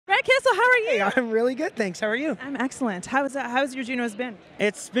Kissel, how are you? Hey, I'm really good, thanks. How are you? I'm excellent. How's your JUNOs been?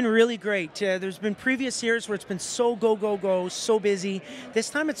 It's been really great. There's been previous years where it's been so go, so busy. This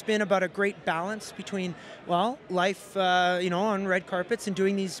time it's been about a great balance between, well, life, on red carpets and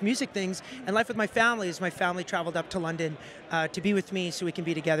doing these music things, and life with my family as my family traveled up to London to be with me so we can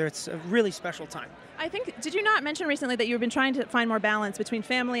be together. It's a really special time. I think, did you not mention recently that you've been trying to find more balance between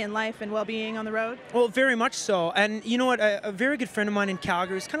family and life and well-being on the road? Well, very much so. And you know what, a very good friend of mine in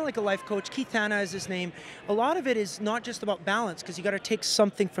Calgary is kind of like a life coach. Keith Hanna is his name. A lot of it is not just about balance, because you got to take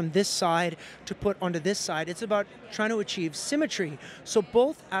something from this side to put onto this side. It's about trying to achieve symmetry. So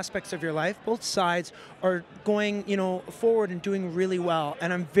both aspects of your life, both sides are going, forward and doing really well.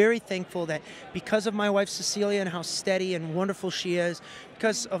 And I'm very thankful that because of my wife Cecilia and how steady and wonderful she is,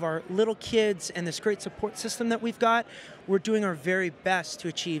 because of our little kids and this great support system that we've got, we're doing our very best to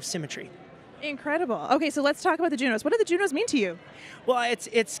achieve symmetry. Incredible. Okay, so let's talk about the JUNOs. What do the JUNOs mean to you? Well,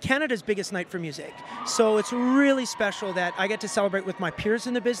 it's Canada's biggest night for music. So it's really special that I get to celebrate with my peers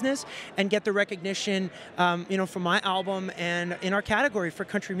in the business and get the recognition, for my album and in our category for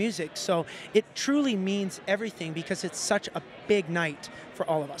country music. So it truly means everything because it's such a big night for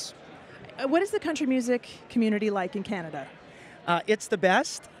all of us. What is the country music community like in Canada? It's the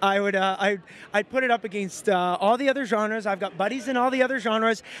best. I'd put it up against all the other genres. I've got buddies in all the other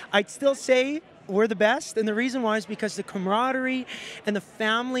genres. I'd still say we're the best, and the reason why is because the camaraderie and the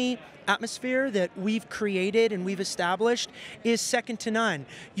family atmosphere that we've created and we've established is second to none.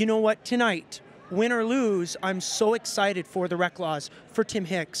 You know what? Tonight, win or lose, I'm so excited for the Reclaws, for Tim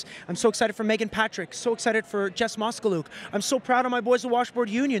Hicks. I'm so excited for Megan Patrick, so excited for Jess Moskaluk. I'm so proud of my boys, the Washboard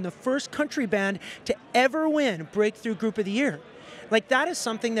Union, the first country band to ever win Breakthrough Group of the Year. Like, that is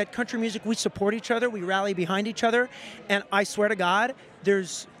something that country music, we support each other, we rally behind each other, and I swear to God,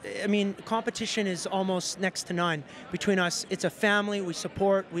 competition is almost next to none between us. It's a family, we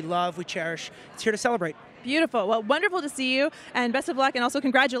support, we love, we cherish. It's here to celebrate. Beautiful. Well, wonderful to see you, and best of luck, and also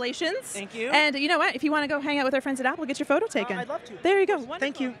congratulations. Thank you. And you know what? If you want to go hang out with our friends at Apple, get your photo taken. I'd love to. There you go.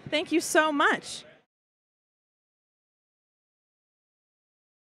 Thank you. Thank you so much.